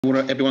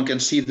Everyone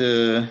can see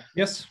the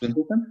yes.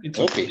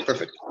 Okay,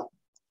 perfect.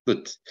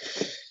 Good.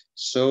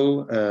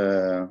 So,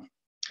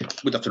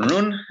 good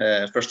afternoon.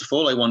 First of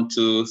all, I want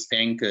to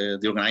thank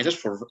the organizers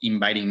for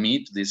inviting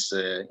me to this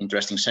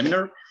interesting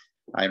seminar.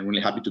 I'm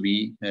really happy to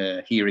be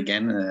here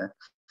again,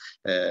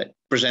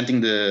 presenting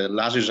the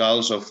last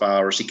results of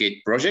our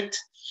Sikait project.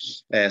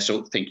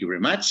 So thank you very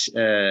much.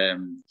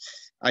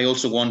 I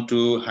also want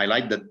to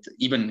highlight that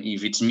even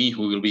if it's me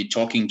who will be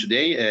talking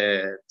today,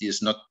 this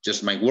is not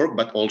just my work,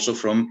 but also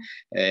from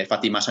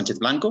Fátima Sánchez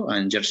Blanco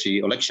and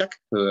Jerzy Oleksiak,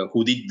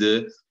 who did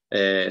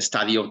the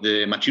study of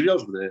the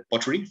materials, the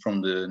pottery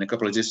from the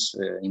necropolises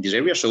in this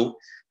area. So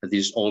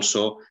this is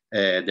also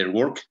their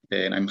work.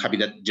 And I'm happy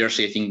that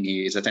Jerzy, I think,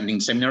 is attending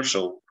the seminar.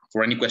 So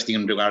for any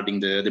question regarding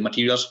the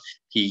materials,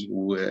 he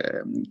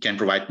can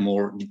provide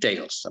more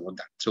details about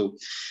that. So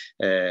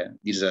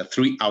this is a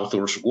 3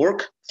 authors'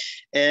 work.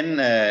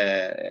 And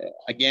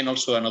again,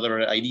 also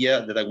another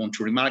idea that I want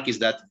to remark is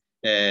that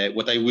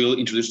what I will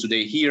introduce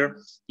today here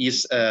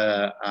is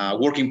a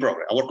work in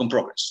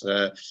progress,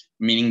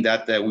 meaning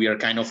that we are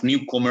kind of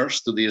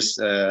newcomers to this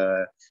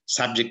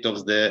subject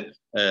of the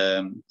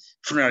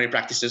funerary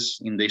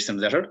practices in the Eastern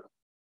Desert.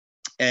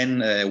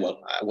 And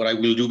what I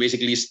will do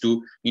basically is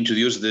to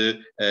introduce the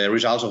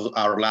results of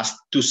our last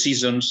 2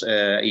 seasons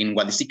in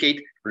Wadi Sikait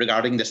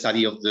regarding the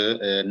study of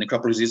the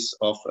necropolises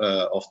of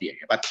the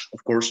area. But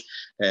of course,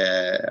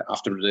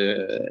 after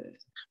the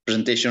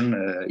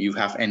presentation, you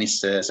have any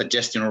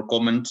suggestion or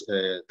comment,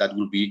 that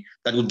would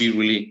be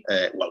really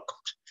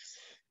welcomed.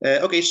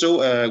 Okay,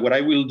 so what I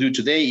will do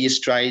today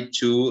is try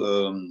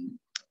to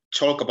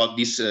talk about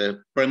these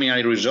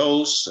preliminary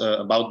results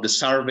about the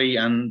survey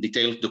and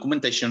detailed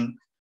documentation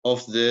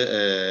of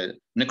the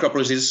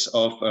necropolises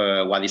of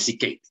Wadi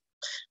Sikait,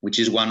 which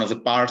is one of the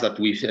parts that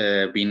we've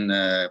been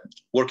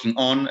working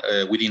on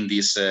within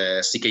this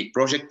Sikait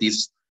project,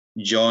 this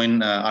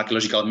joint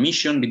archaeological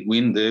mission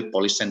between the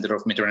Polish Center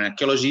of Mediterranean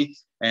Archaeology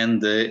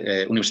and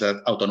the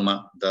Universitat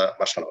Autònoma de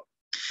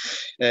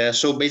Barcelona.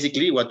 So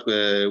basically what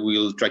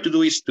we'll try to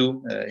do is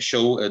to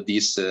show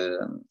these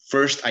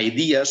first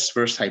ideas,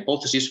 first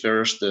hypotheses,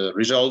 first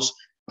results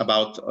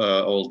about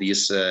all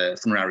these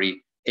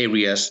funerary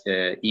areas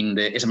in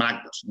the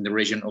Smaragdos, in the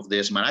region of the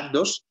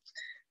Smaragdos.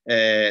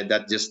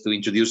 That, just to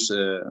introduce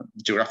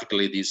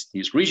geographically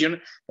this region,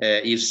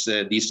 is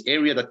this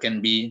area that can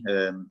be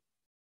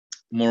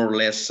more or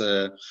less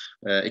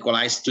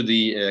equalized to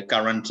the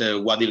current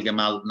Wadi El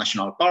Gamal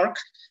National Park,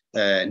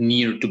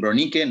 near to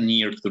Berenike,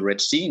 near to the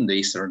Red Sea in the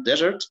Eastern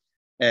Desert.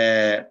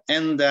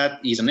 And that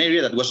is an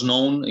area that was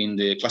known in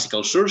the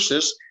classical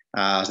sources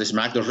as the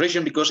Smaragdos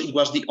region because it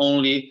was the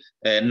only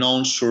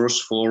known source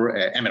for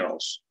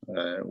emeralds,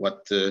 what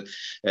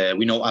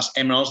we know as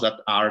emeralds, that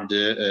are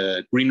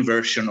the green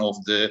version of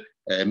the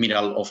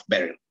mineral of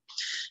beryl.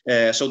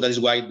 So that is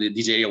why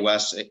this area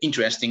was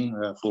interesting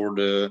for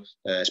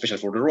especially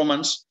for the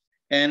Romans.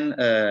 And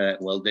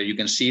well, there you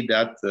can see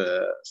that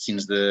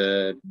since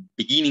the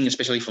beginning,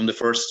 especially from the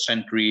 1st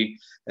century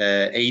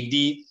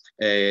AD,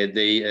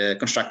 they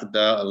constructed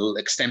an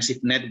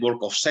extensive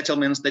network of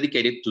settlements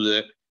dedicated to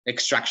the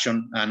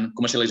extraction and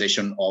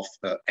commercialization of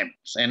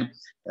emeralds. And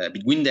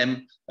between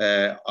them,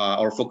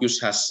 our focus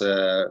has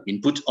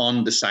been put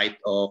on the site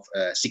of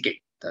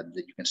Sikait, that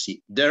you can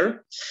see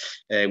there,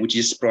 which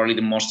is probably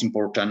the most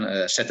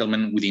important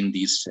settlement within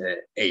this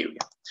area.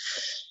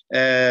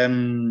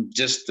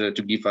 Just to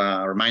give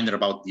a reminder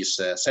about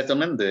this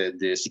settlement,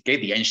 the Sikait,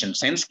 the ancient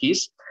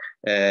Senskis,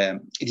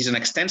 it is an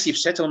extensive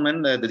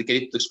settlement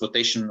dedicated to the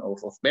exploitation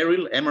of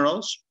beryl,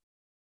 emeralds,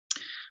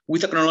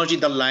 with a chronology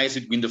that lies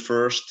between the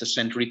 1st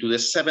century to the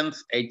 7th,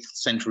 8th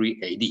century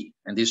AD.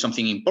 And this is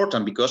something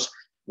important because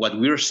what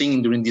we're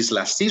seeing during these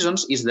last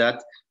seasons is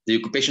that the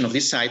occupation of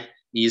this site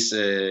is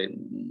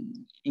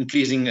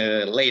increasing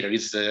later,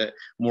 it's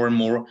more and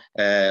more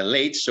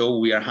late. So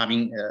we are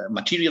having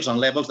materials and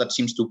levels that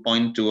seems to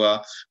point to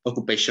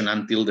occupation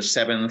until the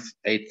 7th,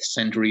 8th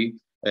century,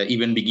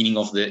 even beginning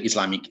of the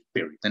Islamic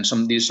period. And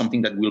this is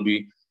something that will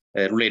be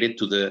related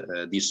to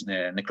these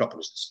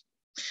necropolises.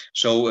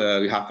 So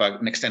we have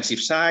an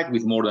extensive site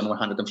with more than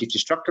 150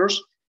 structures,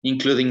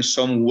 including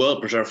some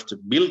well-preserved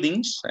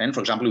buildings. And for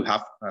example, we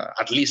have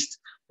at least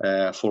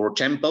 4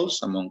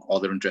 temples, among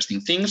other interesting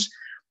things.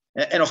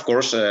 And of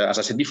course, as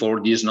I said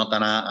before, this is not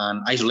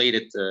an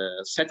isolated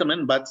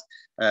settlement, but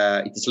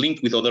it is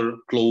linked with other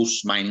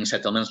close mining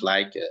settlements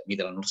like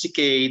Middle North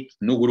Sikait,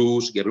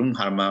 Nugrus, Gebrum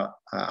Harma,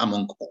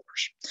 among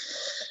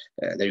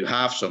others. There you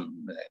have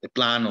the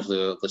plan of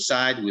the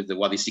site with the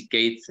Wadi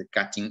Sikait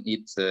cutting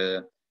it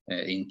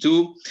in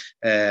 2,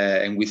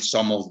 and with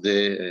some of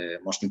the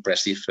most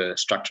impressive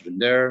structures in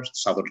there,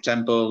 Southern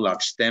Temple,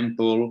 Large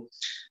Temple,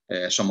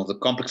 some of the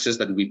complexes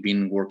that we've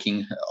been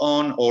working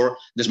on, or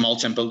the small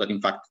temple that in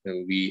fact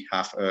we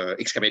have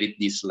excavated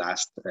this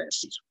last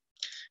season.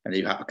 And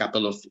you have a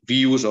couple of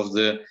views of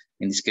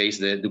in this case,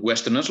 the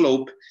western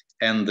slope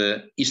and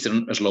the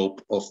eastern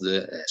slope of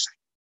the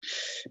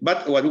site.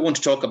 But what we want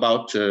to talk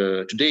about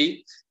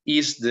today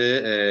is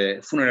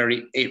the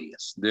funerary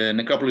areas, the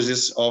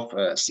necropolises of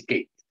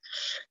Sikait.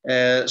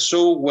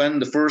 So when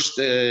the first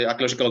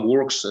archaeological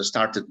works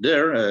started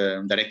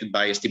there, directed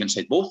by Stephen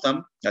Said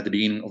Botham at the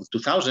beginning of the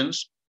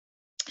 2000s,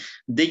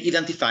 they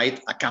identified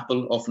a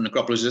couple of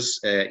necropolises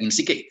in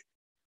Sikait,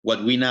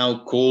 what we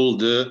now call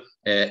the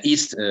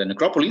East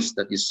Necropolis,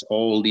 that is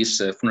all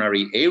this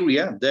funerary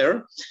area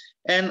there,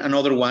 and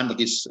another one that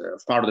is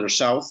farther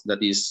south,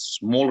 that is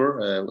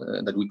smaller,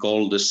 that we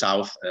call the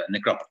South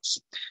Necropolis.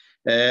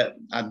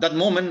 At that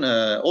moment,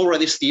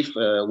 already Steve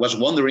was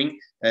wondering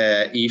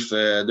if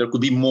there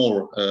could be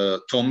more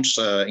tombs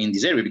in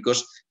this area,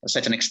 because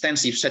such an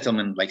extensive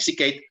settlement like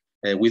Sikait,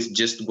 with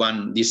just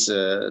this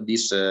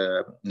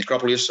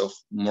necropolis of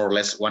more or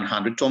less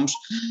 100 tombs,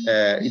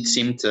 it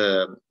seemed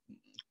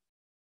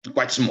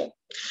quite small.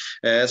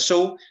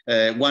 So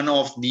one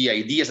of the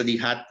ideas that he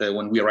had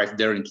when we arrived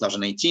there in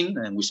 2018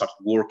 and we started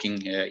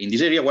working in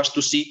this area was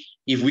to see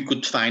if we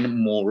could find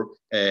more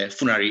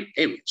funerary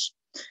areas.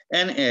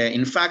 And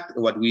in fact,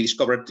 what we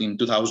discovered in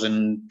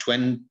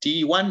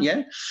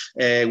 2021,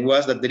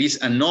 was that there is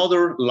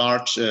another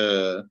large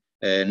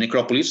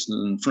necropolis,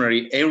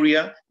 funerary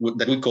area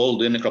that we call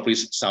the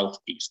necropolis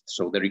southeast.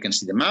 So there you can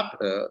see the map.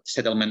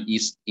 Settlement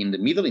is in the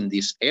middle in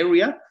this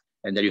area,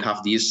 and there you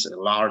have this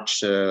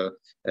large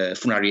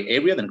funerary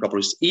area, the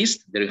necropolis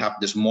east. There you have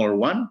the smaller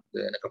one,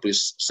 the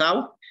necropolis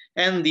south,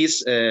 and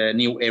this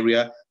new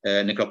area,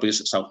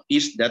 necropolis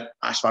southeast, that,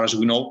 as far as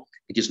we know,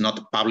 it is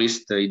not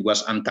published. It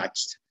was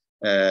untouched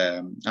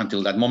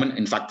until that moment.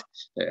 In fact,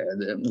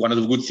 one of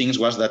the good things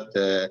was that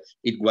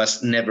it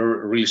was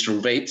never really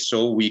surveyed,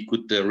 so we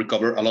could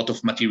recover a lot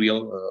of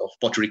material of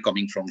pottery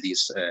coming from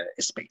this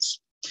space.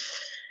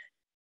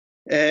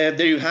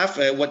 There you have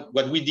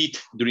what we did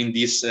during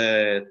these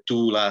 2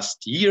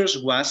 last years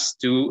was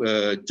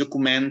to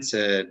document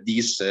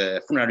these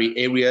funerary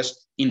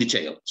areas in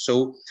detail.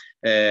 So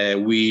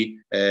we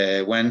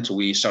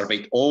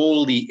surveyed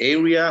all the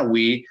area,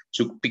 we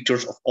took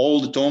pictures of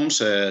all the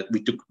tombs,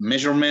 we took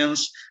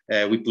measurements,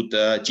 we put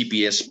a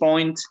GPS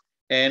point,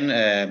 and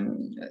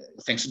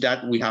thanks to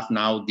that, we have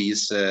now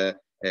these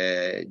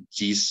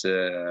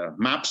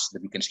maps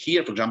that you can see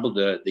here. For example,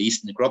 the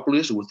East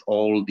Necropolis with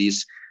all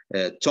these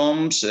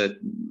tombs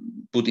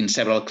put in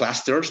several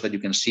clusters that you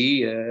can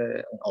see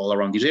all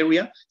around this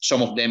area,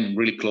 some of them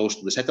really close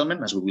to the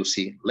settlement, as we will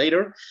see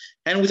later,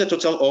 and with a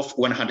total of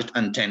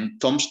 110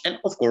 tombs, and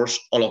of course,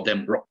 all of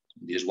them rock.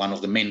 This is one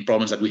of the main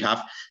problems that we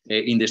have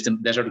in the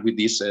desert with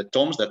these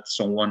tombs that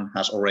someone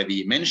has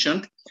already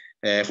mentioned.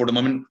 For the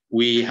moment,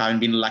 we haven't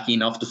been lucky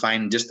enough to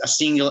find just a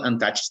single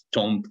untouched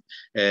tomb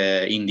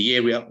in the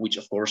area, which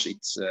of course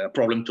it's a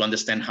problem to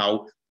understand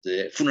how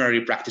the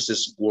funerary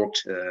practices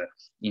worked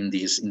in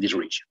this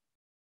region.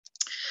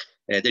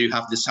 There you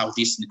have the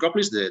Southeast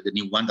Necropolis, the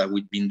new one that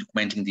we've been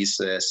documenting this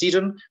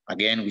season,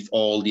 again with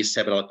all these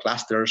several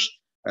clusters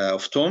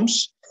of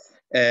tombs.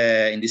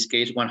 In this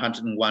case,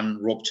 101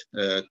 robbed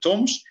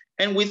tombs,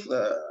 and with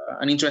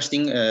an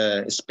interesting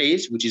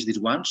space, which is this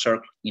one,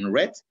 circled in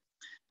red,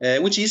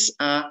 which is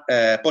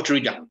a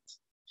pottery dump.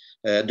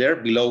 There,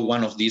 below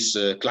one of these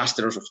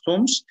clusters of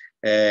tombs,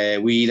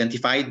 we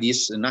identified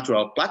this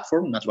natural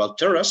platform, natural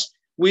terrace,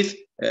 with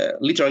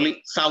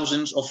literally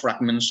thousands of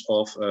fragments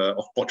of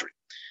pottery.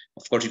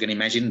 Of course, you can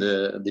imagine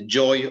the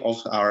joy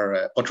of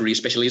our pottery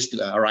specialists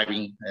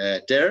arriving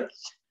there.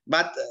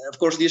 But of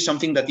course, this is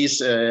something that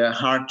is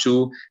hard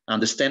to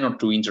understand or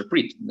to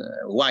interpret.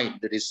 Why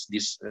there is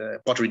this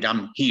pottery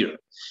dam here?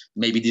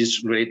 Maybe this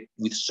is related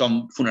with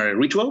some funerary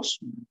rituals.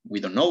 We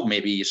don't know.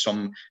 Maybe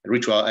some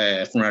ritual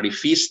funerary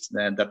feast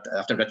that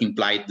after that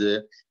implied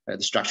the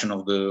destruction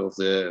of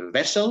the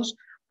vessels.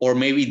 Or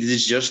maybe this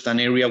is just an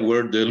area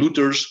where the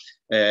looters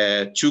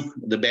took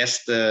the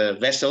best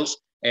vessels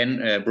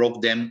and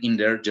broke them in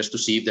there just to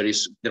see if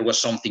there was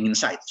something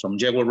inside, some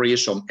jewelry,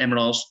 some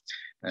emeralds.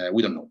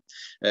 We don't know.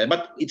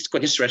 But it's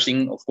quite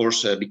interesting, of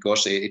course,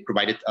 because it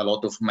provided a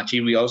lot of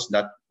materials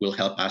that will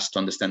help us to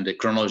understand the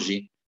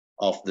chronology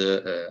of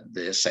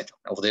the set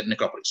of the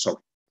necropolis. Sorry.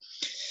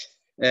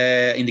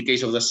 In the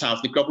case of the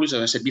South Necropolis,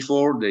 as I said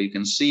before, there you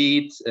can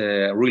see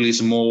it, really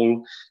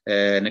small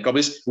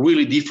necropolis,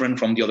 really different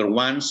from the other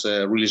ones,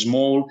 really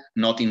small,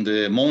 not in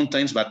the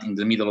mountains, but in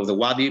the middle of the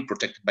Wadi,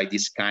 protected by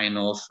this kind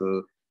of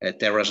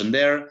terrace in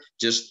there,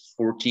 just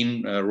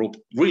 14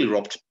 really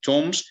robbed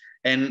tombs,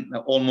 and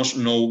almost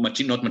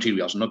not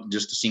materials, not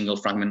just a single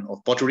fragment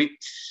of pottery.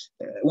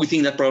 We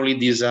think that probably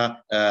this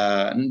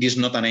is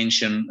not an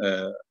ancient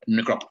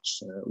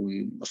necropolis.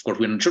 Of course,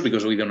 we're not sure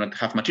because we do not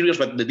have materials,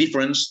 but the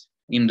difference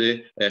in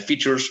the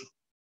features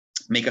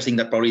make us think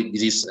that probably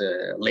this is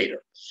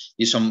later.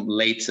 This is some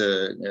late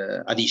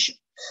addition.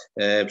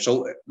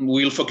 So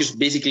we'll focus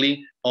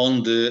basically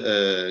on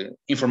the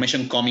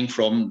information coming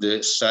from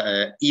the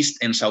east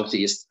and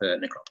southeast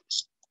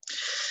necropolis.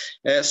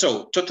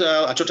 So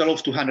a total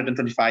of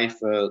 225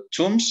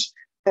 tombs,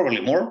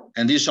 probably more.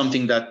 And this is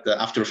something that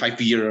after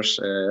 5 years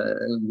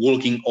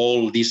walking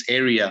all this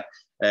area,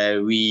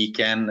 we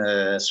can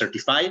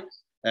certify.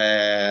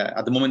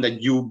 At the moment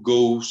that you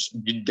go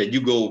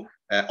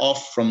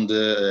off from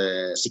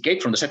the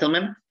Sikait, from the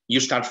settlement, you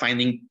start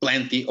finding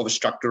plenty of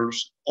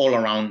structures all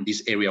around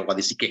this area of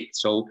Wadi Sikait.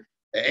 So,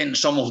 and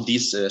some of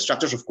these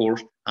structures, of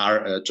course,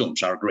 are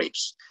tombs, are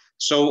graves.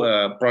 So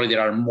probably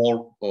there are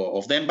more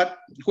of them, but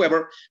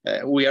however,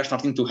 we are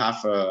starting to have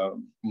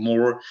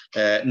more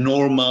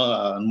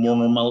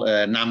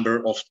normal number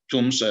of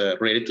tombs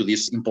related to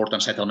this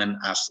important settlement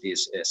as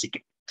is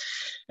Sikait.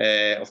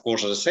 Of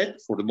course, as I said,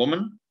 for the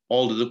moment,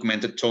 all the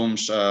documented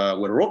tombs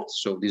were robbed.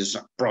 So this is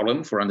a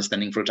problem for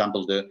understanding, for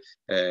example, the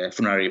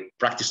funerary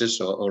practices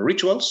or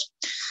rituals.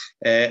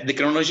 The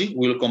chronology,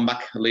 we'll come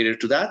back later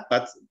to that,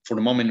 but for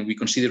the moment, we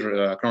consider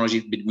a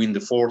chronology between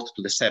the 4th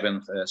to the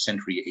 7th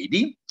century AD.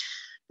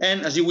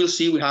 And as you will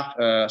see, we have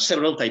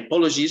several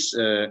typologies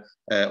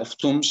of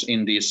tombs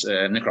in this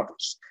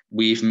necropolis.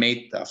 We've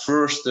made a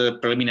first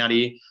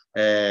preliminary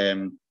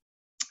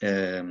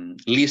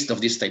list of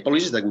these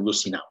typologies that we will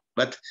see now.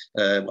 But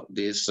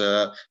there's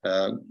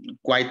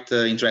quite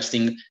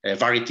interesting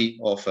variety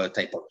of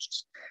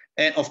typologies.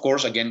 And of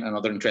course, again,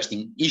 another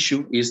interesting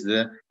issue is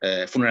the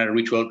funerary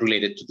ritual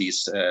related to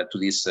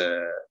these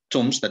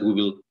tombs that we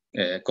will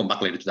come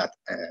back later to that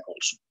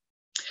also.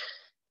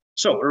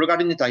 So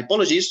regarding the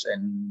typologies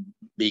and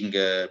being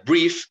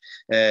brief,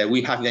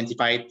 we have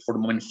identified for the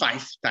moment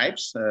 5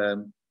 types.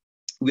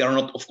 We are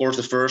not, of course,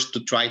 the first to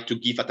try to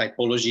give a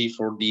typology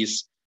for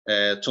these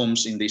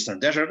tombs in the Eastern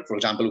Desert. For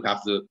example, we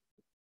have the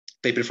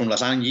paper from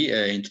Lasagni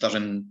in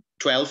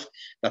 2012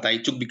 that I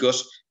took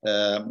because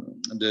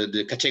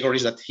the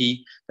categories that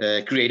he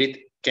created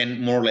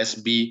can more or less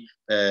be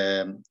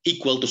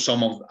equal to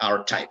some of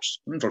our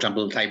types. For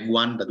example, type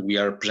 1 that we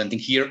are presenting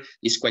here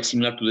is quite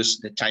similar to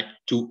the type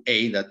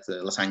 2A that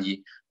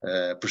Lasagni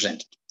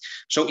presented.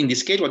 So in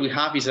this case, what we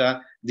have is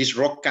this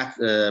rock-cut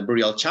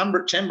burial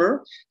chamber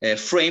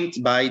framed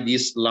by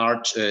these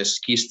large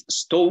schist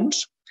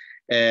stones.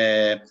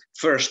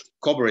 First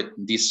covered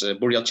this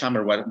burial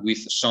chamber with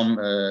some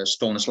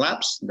stone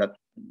slabs that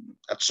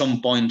at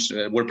some point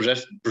were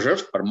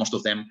preserved, but most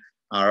of them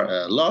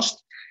are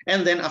lost.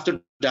 And then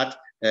after that,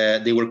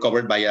 they were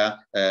covered by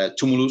a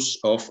tumulus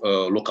of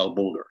local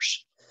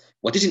boulders.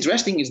 What is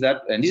interesting is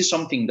that, and this is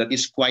something that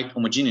is quite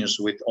homogeneous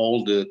with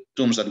all the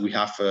tombs that we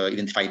have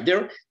identified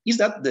there, is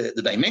that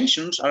the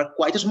dimensions are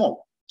quite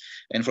small.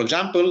 And for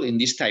example, in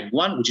this type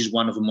 1, which is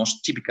one of the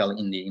most typical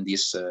in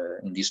these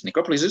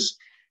necropolises,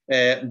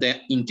 the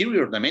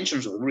interior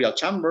dimensions of the burial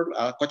chamber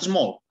are quite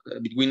small,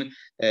 between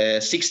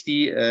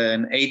 60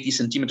 and 80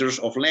 centimeters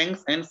of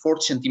length and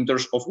 40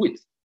 centimeters of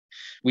width,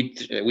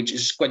 which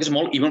is quite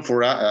small even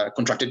for a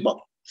contracted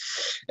body.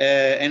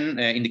 And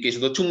in the case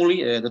of the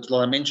tumuli, the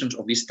total dimensions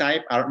of this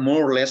type are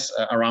more or less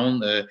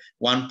around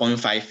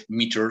 1.5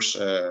 meters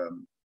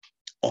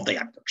of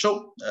diameter.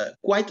 So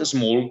quite a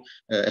small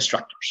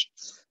structures.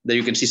 There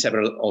you can see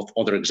several of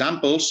other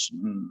examples,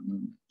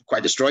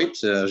 quite destroyed,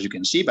 as you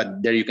can see,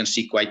 but there you can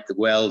see quite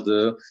well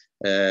the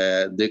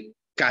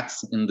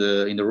cuts in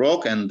the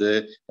rock and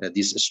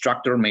this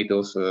structure made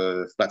of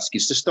flat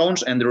schist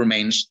stones and the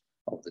remains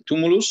of the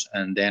tumulus.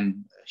 And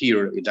then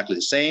here exactly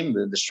the same,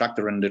 the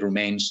structure and the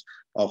remains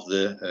of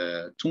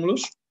the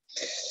tumulus.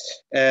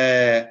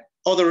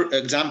 Other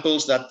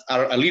examples that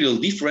are a little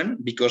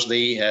different because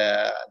they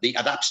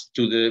adapt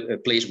to the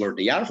place where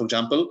they are. For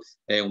example,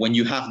 when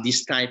you have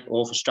this type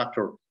of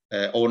structure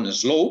on a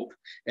slope,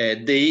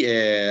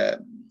 they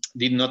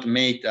did not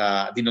make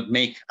a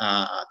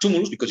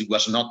tumulus because it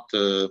was not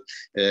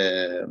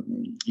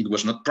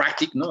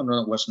practical.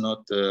 No, it was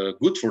not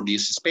good for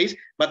this space.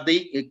 But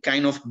they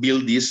kind of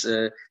build this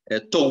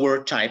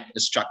tower type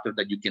structure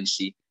that you can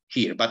see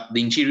here. But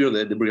the interior,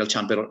 the burial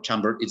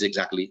chamber is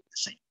exactly the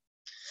same.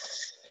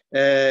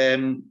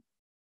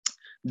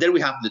 There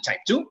we have the type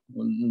 2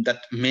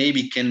 that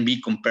maybe can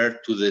be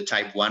compared to the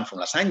type 1 from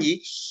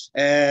Lasagni.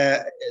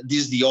 This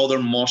is the other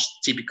most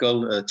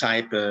typical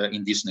type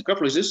in these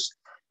necropolises.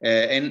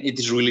 And it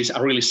is really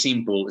a really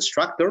simple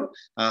structure,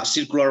 a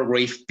circular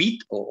grave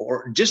pit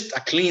or just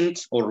a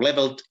cleaned or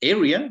leveled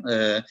area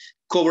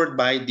covered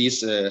by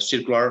this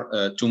circular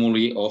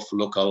tumuli of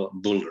local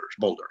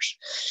boulders.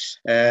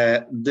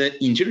 The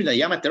interior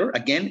diameter,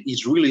 again,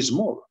 is really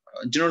small,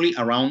 generally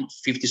around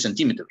 50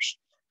 centimeters.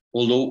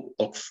 Although,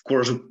 of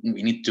course,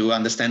 we need to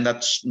understand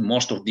that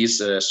most of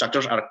these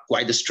structures are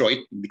quite destroyed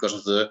because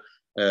of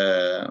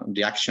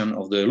the action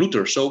of the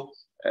looter. So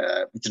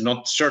it's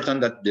not certain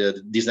that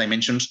these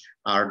dimensions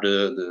are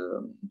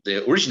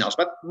the originals,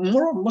 but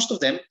most of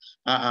them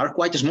are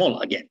quite small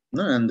again.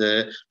 And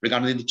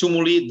regarding the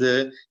tumuli,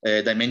 the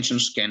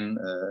dimensions can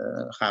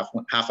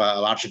have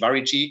a large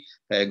variety,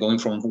 going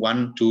from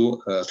 1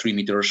 to 3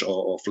 meters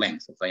of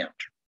length of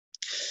diameter.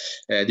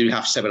 There you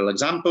have several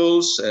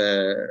examples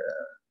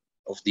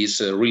of these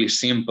really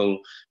simple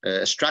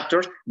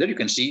structures. There you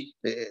can see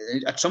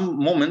at some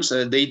moments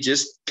they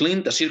just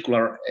cleaned a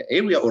circular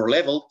area or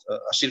leveled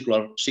a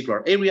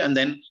circular area and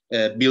then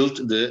built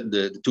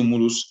the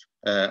tumulus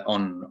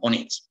on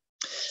it.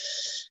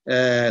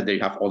 There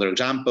you have other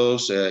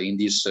examples in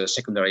this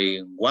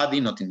secondary wadi,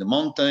 not in the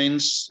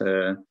mountains.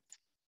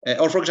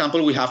 Or, for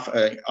example, we have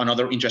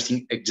another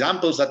interesting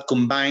examples that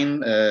combine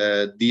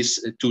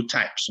these two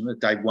types,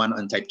 type 1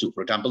 and type 2.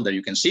 For example, there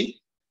you can see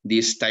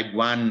this type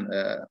 1,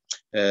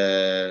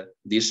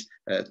 this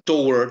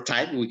tower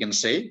type, we can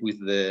say, with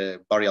the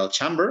burial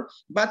chamber.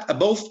 But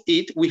above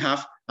it, we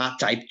have a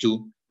type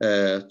 2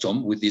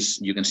 tomb with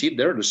this, you can see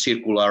there, the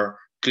circular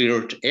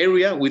cleared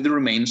area with the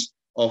remains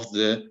of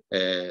the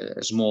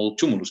small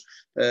tumulus.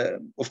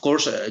 Of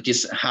course, it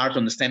is hard to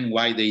understand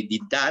why they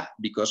did that,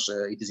 because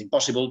it is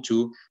impossible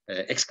to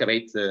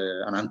excavate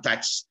an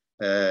untouched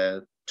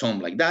tomb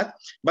like that.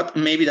 But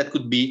maybe that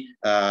could be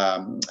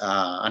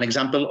an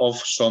example of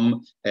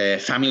some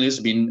families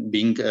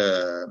being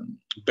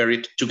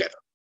buried together.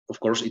 Of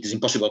course, it is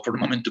impossible for the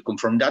moment to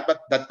confirm that,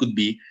 but that could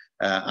be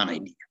an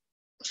idea.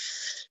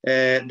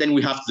 Then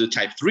we have the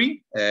type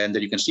 3, and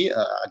that you can see,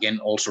 again,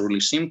 also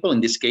really simple.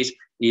 In this case,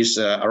 is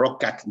a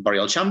rock-cut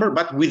burial chamber,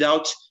 but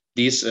without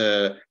this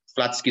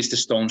flat schist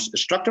stones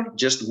structure,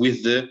 just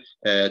with the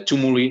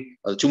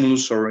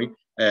tumulus,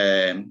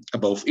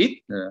 above it.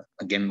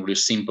 Again, really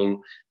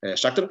simple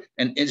structure.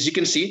 And as you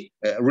can see,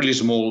 really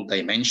small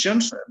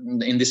dimensions.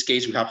 In this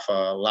case, we have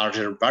a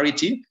larger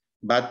variety,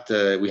 but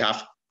we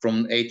have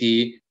from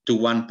 80 to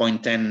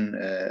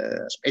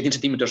 1.10, 18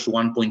 centimeters to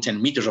 1.10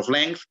 meters of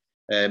length,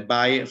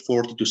 by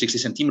 40 to 60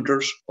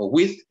 centimeters of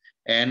width,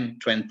 and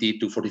 20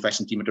 to 45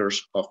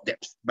 centimeters of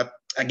depth. But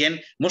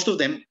again, most of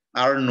them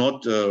are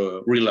not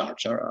really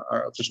large,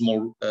 are of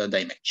small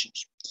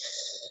dimensions.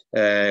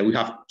 We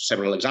have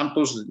several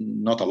examples,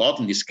 not a lot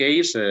in this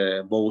case,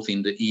 both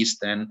in the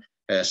east and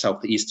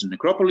southeastern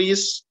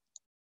necropolis.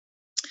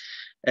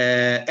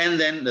 And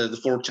then the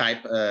fourth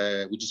type,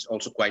 which is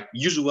also quite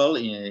usual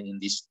in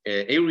this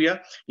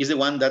area, is the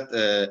one that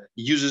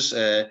uses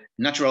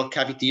natural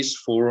cavities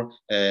for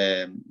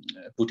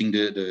putting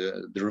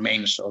the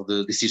remains of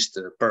the deceased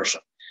person.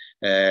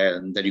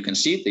 That you can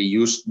see, they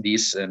use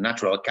these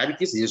natural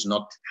cavities. This is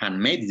not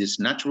handmade, this is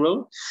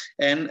natural.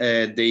 And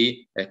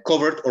they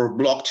covered or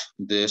blocked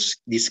this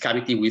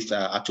cavity with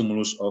a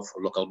tumulus of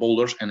local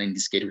boulders. And in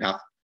this case, we have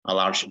a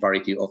large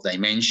variety of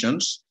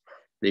dimensions.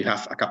 They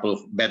have a couple of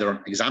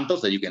better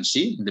examples that you can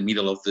see in the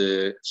middle of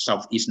the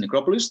southeast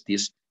necropolis,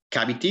 this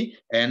cavity,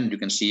 and you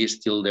can see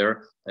still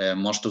there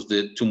most of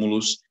the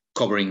tumulus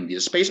covering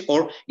this space.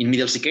 Or in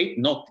Middle Sikait,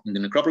 not in the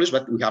necropolis,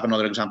 but we have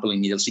another example in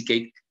Middle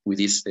Sikait with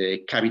this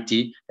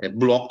cavity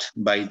blocked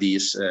by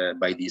these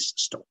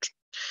stones.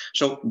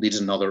 So this is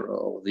another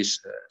of these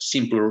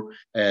simpler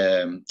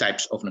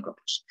types of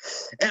necropolis.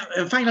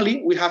 And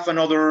finally, we have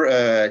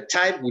another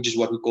type, which is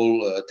what we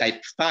call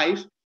type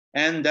 5.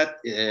 And that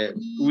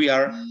we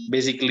are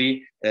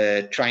basically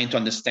trying to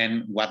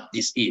understand what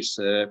this is.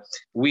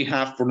 We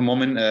have, for the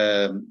moment,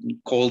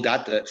 called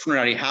that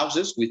funerary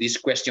houses with this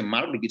question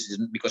mark,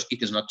 because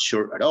it is not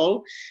sure at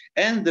all.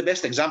 And the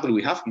best example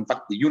we have, in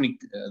fact,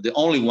 the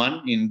only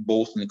one in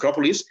both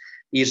necropolis,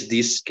 is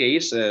this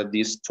case,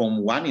 this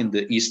tomb 1 in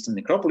the east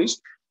necropolis.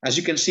 As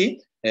you can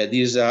see, this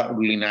is a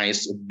really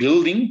nice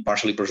building,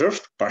 partially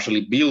preserved,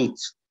 partially built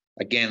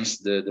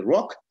against the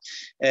rock,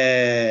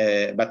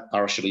 but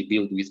partially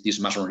built with these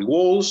masonry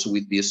walls,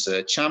 with this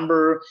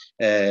chamber,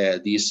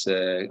 this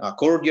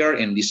courtyard,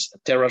 and this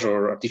terrace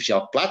or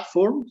artificial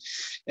platform,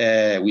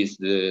 with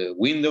the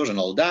windows and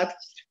all that.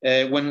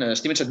 When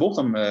Stevenson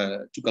Botham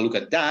took a look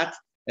at that,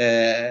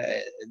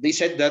 they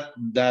said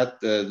that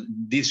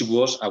this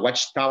was a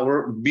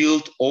watchtower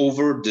built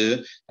over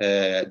the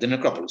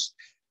necropolis.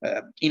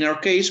 In our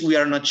case, we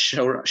are not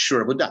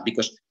sure about that,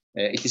 because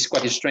it is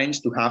quite strange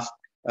to have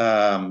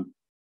a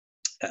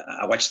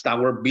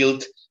watchtower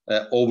built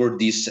over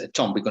this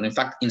tomb, because in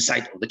fact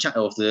inside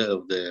of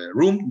the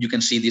room you can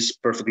see this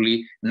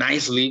perfectly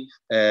nicely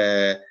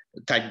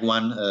type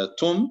 1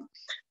 tomb,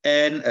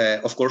 and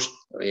of course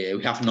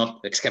we have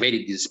not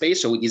excavated this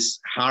space, so it is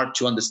hard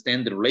to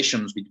understand the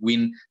relations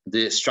between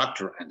the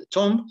structure and the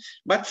tomb.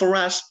 But for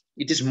us,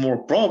 it is more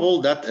probable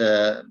that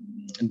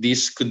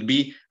this could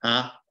be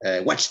a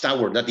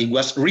watchtower, that it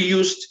was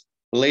reused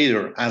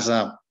later as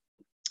a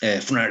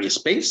funerary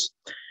space,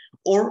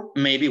 or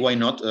maybe, why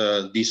not,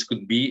 this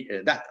could be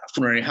that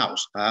funerary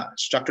house, a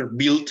structure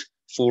built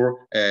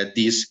for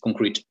this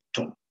concrete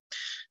tomb.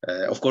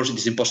 Of course, it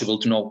is impossible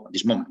to know at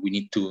this moment. We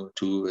need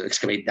to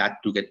excavate that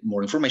to get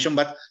more information,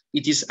 but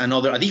it is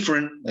a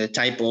different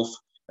type of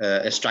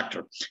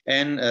structure.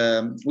 And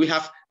we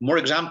have more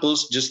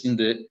examples just in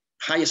the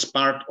highest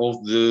part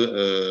of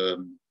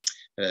the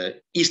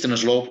eastern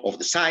slope of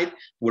the site,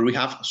 where we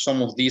have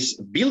some of these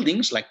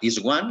buildings, like this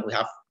one. We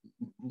have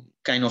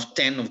kind of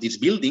 10 of these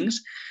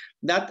buildings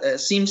that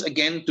seems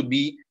again to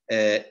be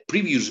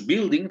previous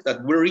buildings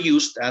that were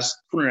used as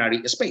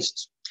funerary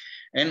spaces.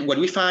 And what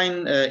we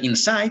find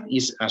inside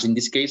is, as in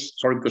this case,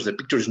 sorry because the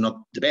picture is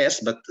not the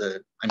best, but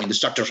I mean the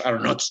structures are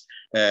not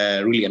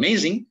really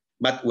amazing,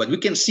 but what we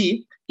can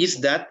see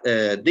is that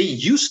they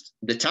used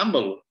the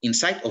tumble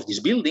inside of these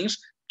buildings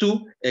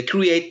to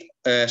create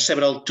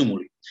several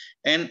tumuli.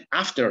 And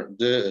after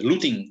the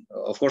looting,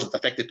 of course, that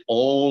affected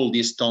all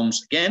these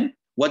tombs again,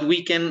 what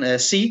we can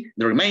see,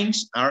 the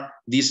remains, are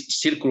these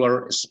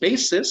circular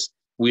spaces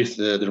with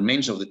the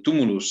remains of the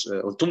tumulus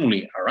or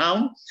tumuli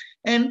around.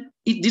 And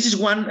this is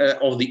one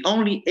of the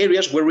only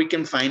areas where we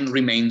can find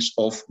remains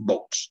of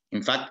bones.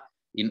 In fact,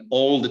 in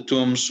all the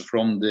tombs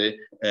from the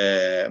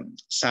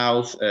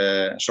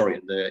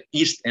the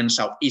east and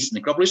southeast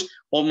necropolis,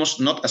 almost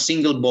not a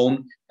single bone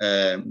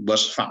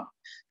was found.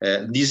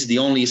 These are the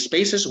only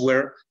spaces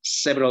where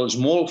several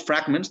small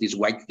fragments, these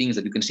white things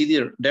that you can see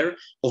there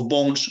of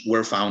bones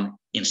were found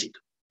in situ.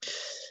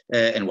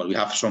 And well, we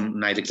have some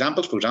nice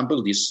examples. For example,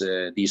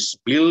 this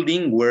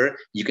building where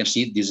you can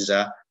see this is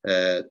a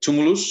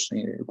tumulus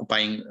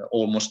occupying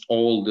almost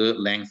all the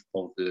length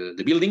of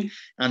the building,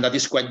 and that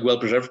is quite well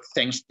preserved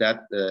thanks to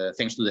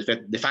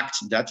the fact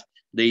that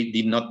they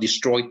did not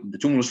destroy the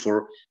tumulus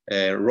for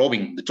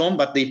robbing the tomb,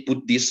 but they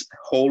put this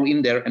hole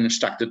in there and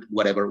extracted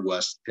whatever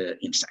was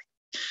inside.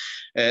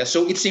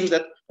 So it seems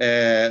that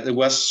there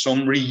was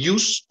some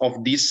reuse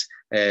of these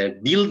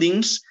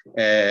buildings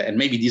and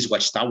maybe this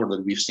watchtower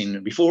that we've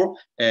seen before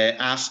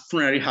as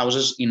funerary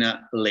houses in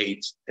a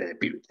late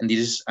period. And this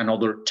is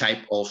another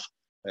type of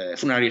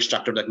funerary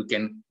structure that we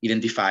can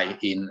identify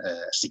in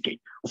Sikait.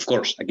 Of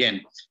course,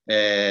 again,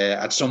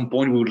 at some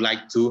point we would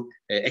like to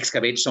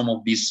excavate some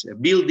of these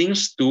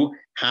buildings to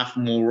have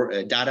more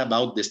data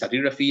about the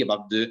stratigraphy,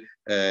 about the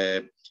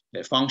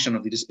function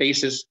of these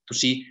spaces, to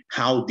see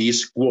how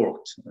this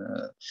worked.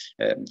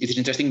 It is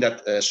interesting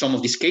that some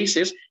of these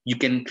cases you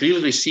can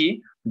clearly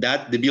see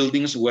that the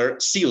buildings were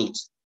sealed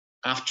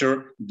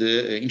after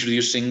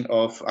introducing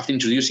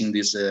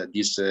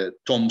these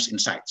tombs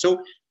inside.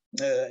 So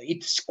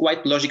it's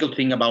quite logical to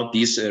think about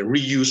this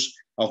reuse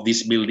of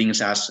these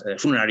buildings as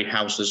funerary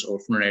houses or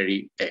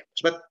funerary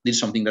areas. But this is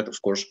something that,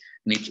 of course,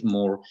 needs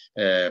more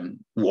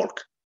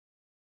work.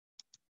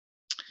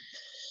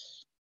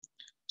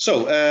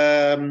 So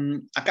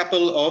a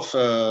couple of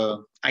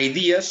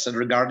ideas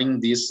regarding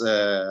these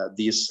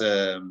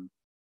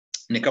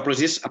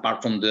necropolises,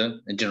 apart from the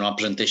general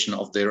presentation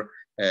of their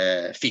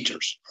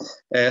features.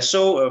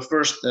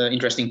 First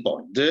interesting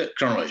point, the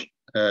chronology.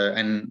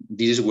 And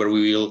this is where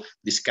we will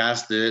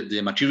discuss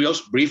the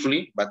materials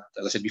briefly, but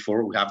as I said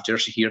before, we have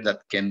Jerzy here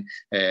that can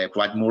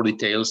provide more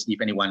details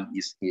if anyone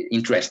is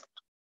interested.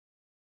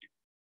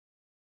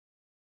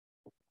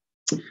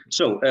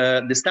 So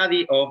the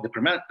study of the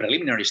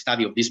preliminary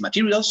study of these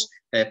materials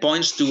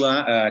points to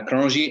a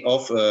chronology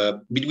of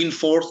between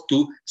 4th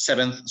to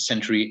 7th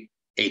century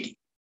AD.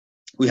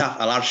 We have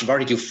a large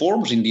variety of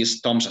forms in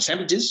these tombs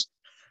assemblages,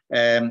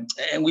 and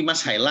we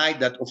must highlight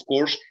that, of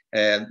course,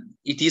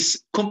 it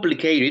is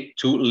complicated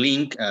to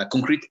link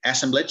concrete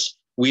assemblage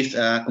with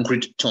a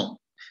concrete tomb,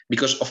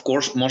 because, of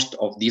course, most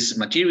of these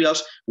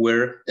materials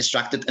were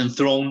extracted and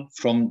thrown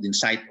from the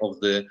inside of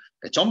the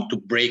tomb to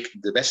break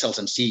the vessels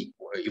and see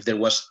if there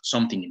was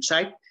something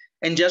inside.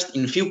 And just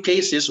in few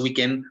cases, we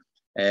can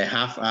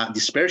have a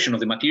dispersion of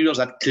the materials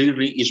that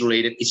clearly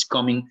is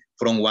coming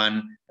from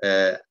one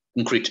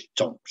concrete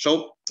tomb.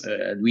 So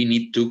we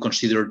need to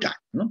consider that.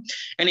 No?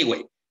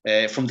 Anyway,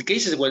 from the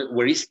cases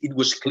where it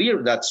was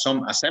clear that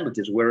some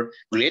assemblages were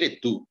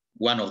related to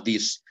one of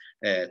these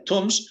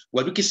tombs,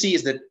 what we can see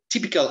is that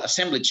typical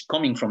assemblage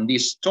coming from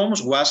these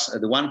tombs was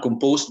the one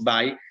composed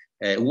by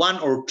 1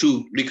 or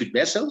 2 liquid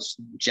vessels,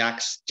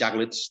 jugs,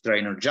 juglets,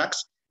 strainer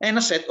jugs, and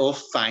a set of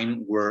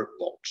fine ware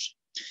bowls.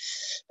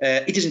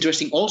 It is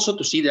interesting also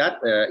to see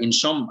that at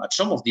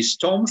some of these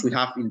tombs, we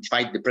have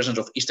identified the presence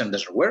of Eastern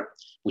desert ware,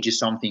 which is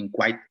something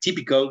quite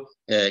typical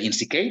in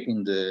Sikait,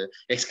 in the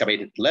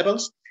excavated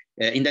levels.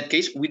 In that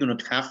case, we do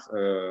not have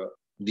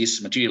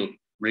this material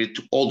related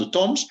to all the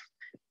tombs,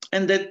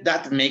 and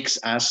that makes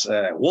us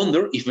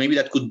wonder if maybe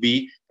that could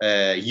be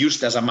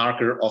used as a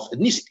marker of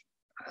ethnicity.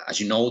 As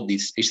you know,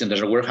 this Eastern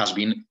desert ware has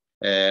been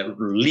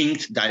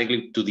linked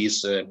directly to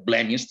these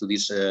blemishes, to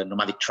these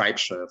nomadic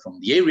tribes from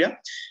the area.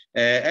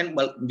 And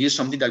well, this is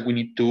something that we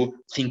need to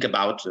think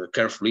about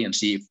carefully and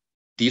see if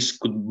this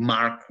could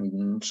mark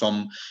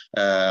some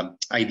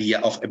idea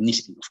of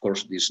ethnicity. Of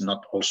course, this is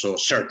not also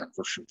certain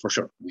for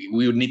sure.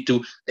 We would need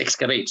to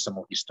excavate some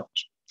of these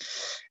tombs.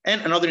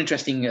 And another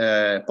interesting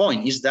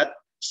point is that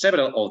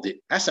several of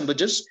the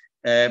assemblages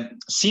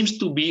seems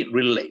to be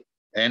related.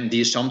 And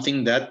this is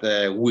something that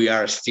we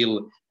are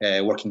still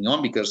working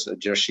on, because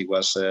Jerzy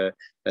was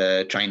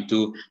trying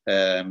to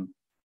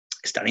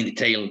study in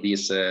detail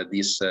these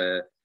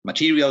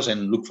materials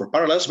and look for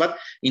parallels. But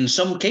in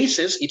some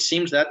cases, it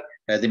seems that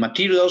the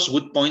materials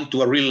would point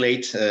to a really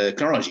late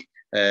chronology,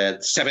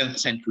 7th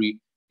century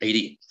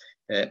AD.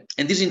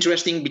 And this is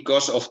interesting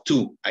because of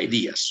 2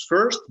 ideas.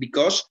 First,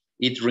 because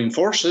it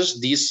reinforces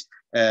this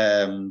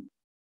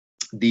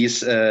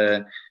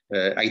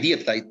idea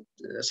that I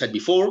said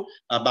before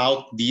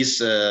about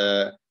this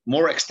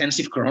more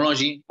extensive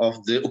chronology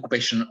of the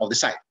occupation of the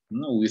site.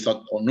 We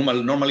thought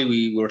normally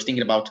we were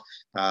thinking about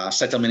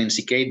settlement in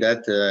Sikait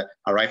that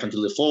arrived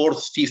until the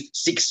 4th, 5th,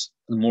 6th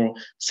more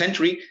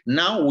century.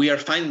 Now we are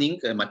finding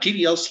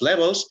materials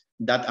levels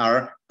that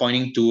are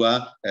pointing to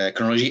a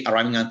chronology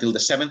arriving until the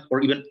 7th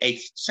or even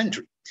 8th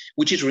century,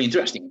 which is really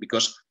interesting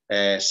because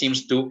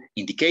seems to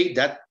indicate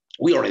that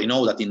we already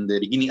know that at the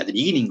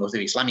beginning of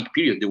the Islamic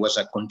period, there was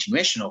a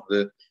continuation of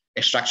the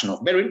extraction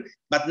of beryl,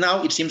 but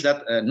now it seems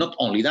that not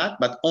only that,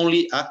 but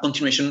only a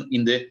continuation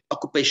in the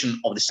occupation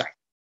of the site.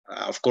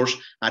 Of course,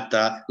 at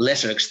a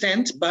lesser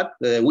extent, but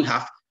we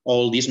have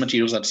all these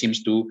materials that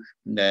seems to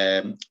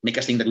make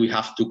us think that we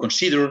have to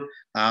consider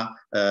a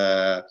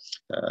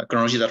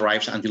chronology that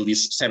arrives until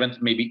this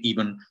 7th, maybe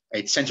even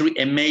 8th century,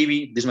 and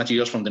maybe these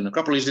materials from the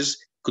necropolises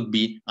could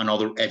be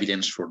another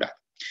evidence for that.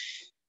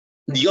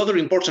 The other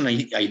important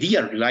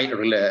idea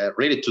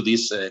related to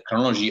this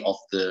chronology of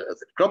the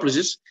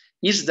necropolises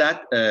is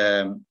that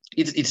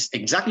it's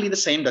exactly the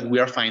same that we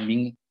are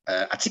finding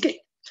at Sikait,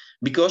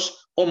 because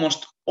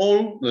almost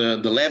all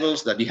the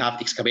levels that we have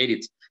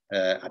excavated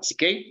at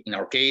Sikait, in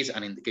our case,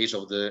 and in the case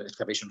of the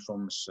excavation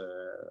from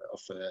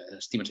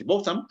Stevens in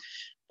Botham,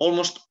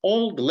 almost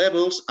all the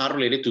levels are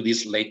related to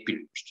these late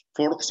periods,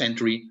 4th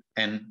century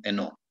and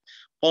on.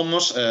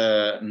 Almost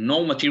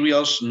no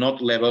materials,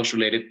 not levels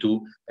related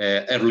to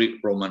early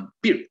Roman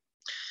period.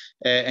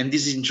 And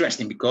this is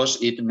interesting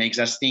because it makes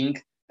us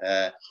think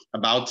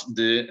about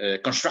the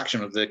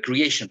construction of the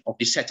creation of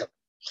this settlement.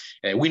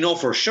 We know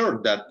for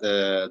sure that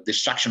the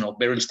extraction of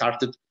beryl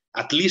started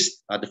at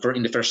least in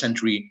the 1st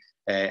century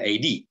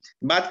AD,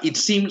 but it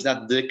seems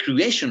that the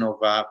creation of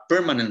a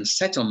permanent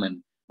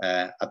settlement,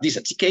 at least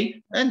at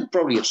Sikait, and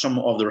probably at some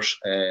other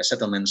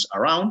settlements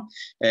around,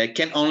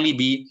 can only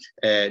be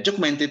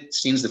documented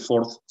since the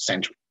 4th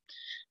century,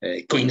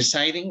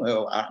 coinciding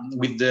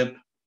with the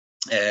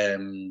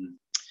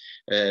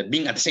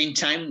being at the same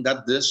time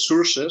that the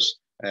sources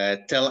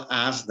tell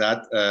us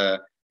that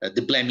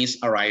the blemishes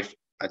arrived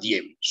at the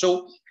area.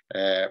 So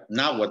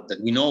now that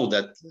we know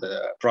that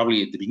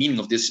probably the beginning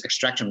of this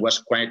extraction was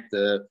quite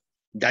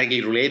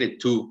directly related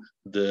to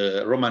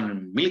the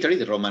Roman military,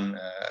 the Roman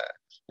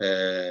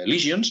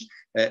legions,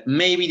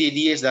 maybe the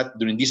idea is that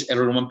during this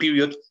early Roman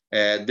period,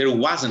 there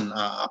wasn't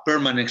a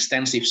permanent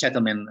extensive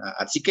settlement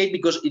at Sikait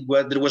because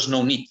there was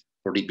no need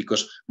for it,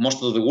 because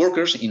most of the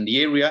workers in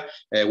the area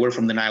were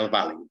from the Nile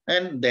Valley.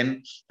 And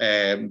then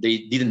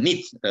they didn't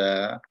need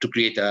to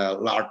create a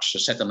large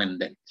settlement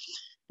then.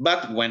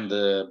 But when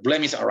the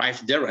blemishes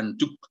arrived there and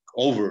took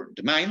over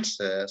the mines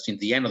since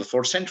the end of the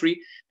 4th century,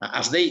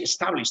 as they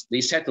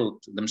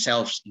settled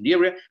themselves in the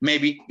area,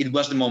 maybe it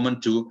was the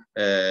moment to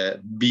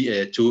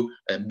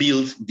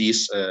build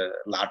this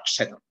large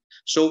settlement.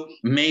 So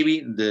maybe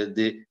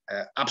the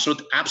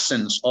absolute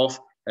absence of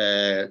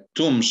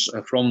tombs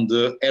from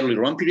the early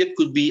Roman period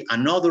could be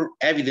another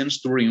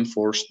evidence to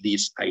reinforce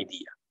this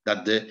idea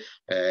that the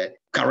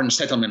current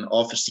settlement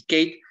of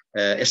Sikait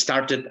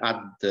started at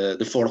the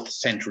 4th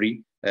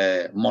century,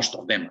 most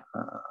of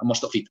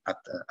it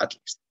at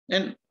least.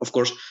 And of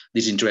course,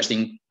 this is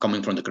interesting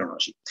coming from the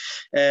chronology.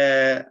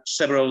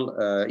 Several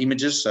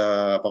images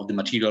of the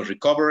material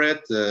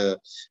recovered. There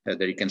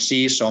you can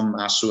see some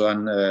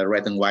Asuan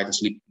red and white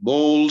sleep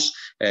bowls,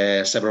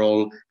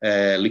 several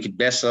liquid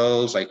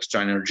vessels like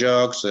strainer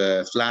jugs,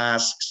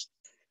 flasks.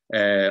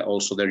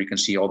 Also there you can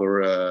see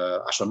other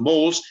Asuan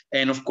bowls,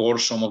 and of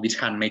course some of these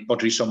handmade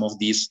pottery, some of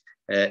these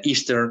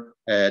Eastern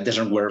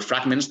desertware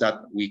fragments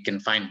that we can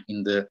find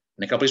in the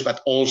necropolis,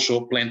 but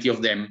also plenty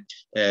of them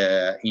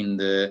in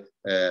the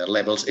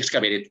levels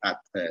excavated at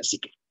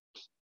Sikait.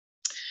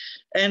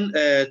 And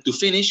to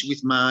finish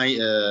with my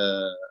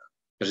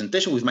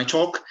presentation, with my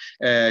talk,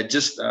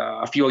 just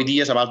a few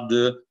ideas about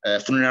the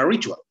funerary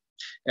ritual.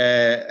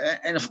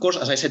 And of course,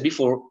 as I said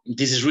before,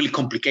 this is really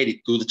complicated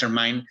to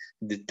determine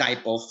the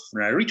type of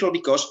funerary ritual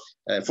because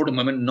for the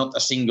moment, not a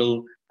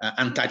single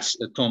untouched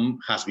tomb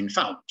has been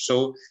found.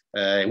 So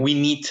we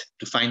need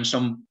to find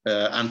some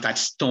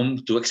untouched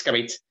tomb to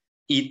excavate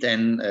it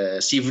and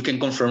see if we can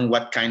confirm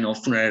what kind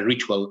of funerary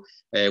ritual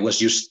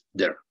was used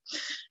there.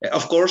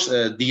 Of course,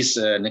 these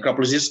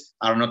necropolises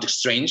are not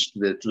strange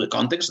to the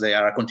context. They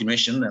are a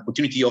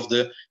continuity of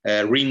the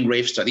ring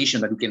graves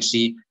tradition that you can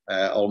see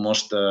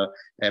almost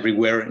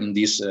everywhere in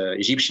this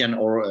Egyptian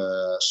or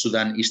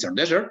Sudan Eastern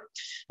Desert,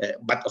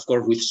 but of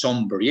course with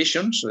some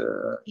variations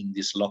in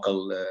this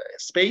local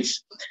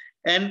space.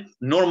 And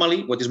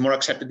normally what is more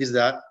accepted is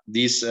that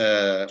this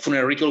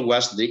funerary ritual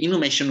was the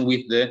inhumation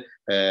with the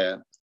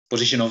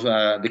position of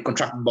the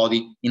contracted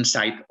body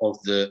inside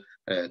of the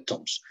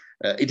tombs.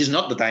 It is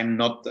not that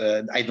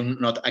I do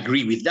not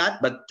agree with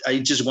that, but I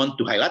just want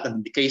to highlight that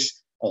in the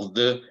case of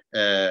the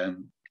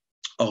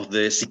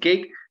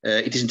Sikait,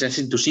 it is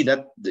interesting to see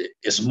that the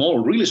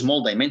really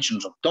small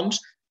dimensions of tombs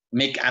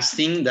make us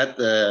think that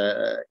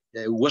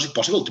was it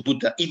possible to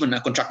put even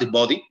a contracted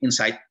body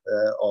inside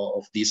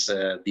of these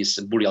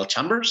burial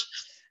chambers.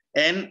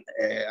 And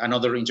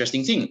another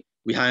interesting thing,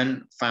 we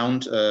haven't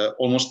found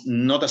almost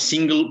not a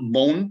single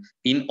bone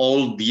in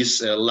all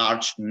these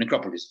large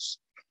necropolises.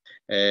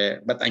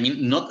 But I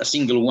mean, not a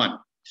single one,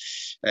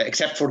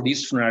 except for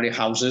these funerary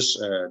houses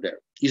there.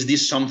 Is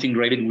this something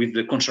related with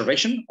the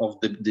conservation of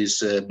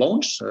these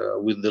bones,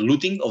 with the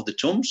looting of the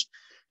tombs?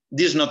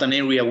 This is not an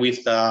area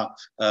with a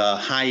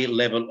high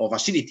level of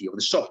acidity of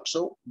the soil.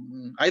 So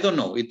I don't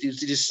know. It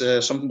is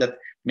something that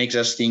makes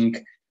us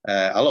think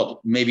a lot.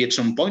 Maybe at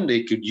some point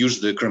they could use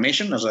the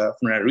cremation as a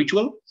funerary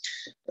ritual.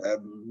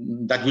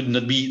 That would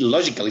not be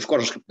logical, of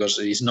course, because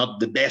it's not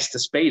the best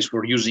space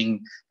for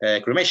using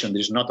cremation.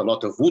 There's not a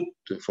lot of wood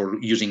for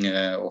using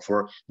or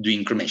for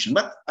doing cremation.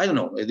 But I don't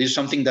know. It is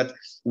something that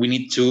we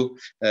need to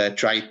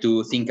try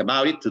to think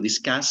about it, to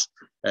discuss.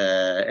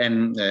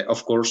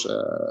 Of course,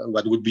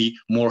 what would be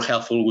more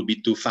helpful would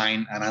be to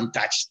find an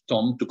untouched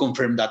tomb to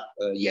confirm that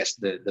yes,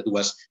 that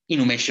was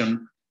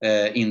inhumation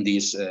in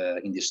these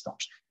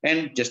tombs.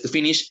 And just to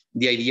finish,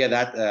 the idea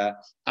that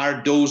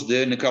are those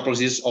the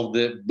necropolises of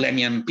the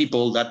Blemian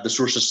people that the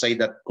sources say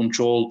that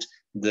controlled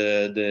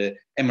the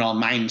emerald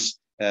mines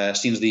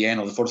since the end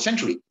of the 4th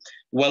century?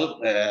 Well,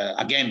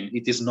 again,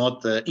 it is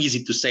not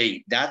easy to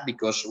say that,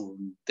 because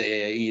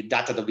the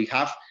data that we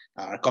have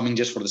are coming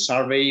just for the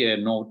survey,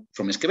 not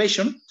from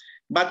excavation.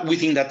 But we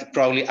think that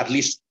probably at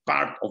least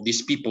part of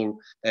these people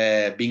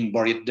being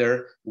buried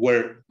there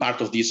were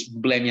part of this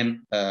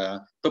Blemian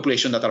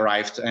population that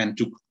arrived and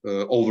took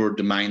over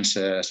the mines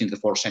since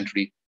the 4th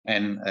century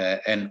and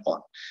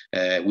on.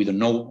 We don't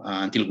know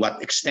until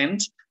what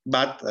extent,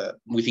 but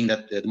we think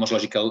that the most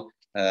logical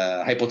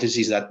hypothesis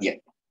is that, yeah,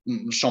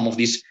 some of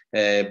these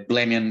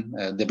some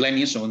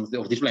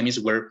of these Blemians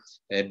were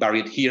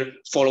buried here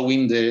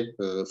following the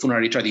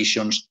funerary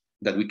traditions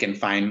that we can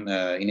find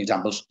in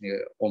examples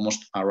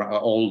almost around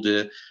all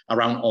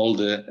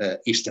the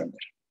Eastern.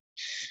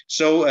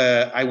 So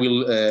I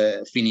will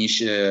finish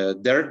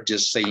there,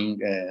 just saying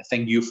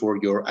thank you for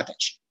your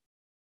attention.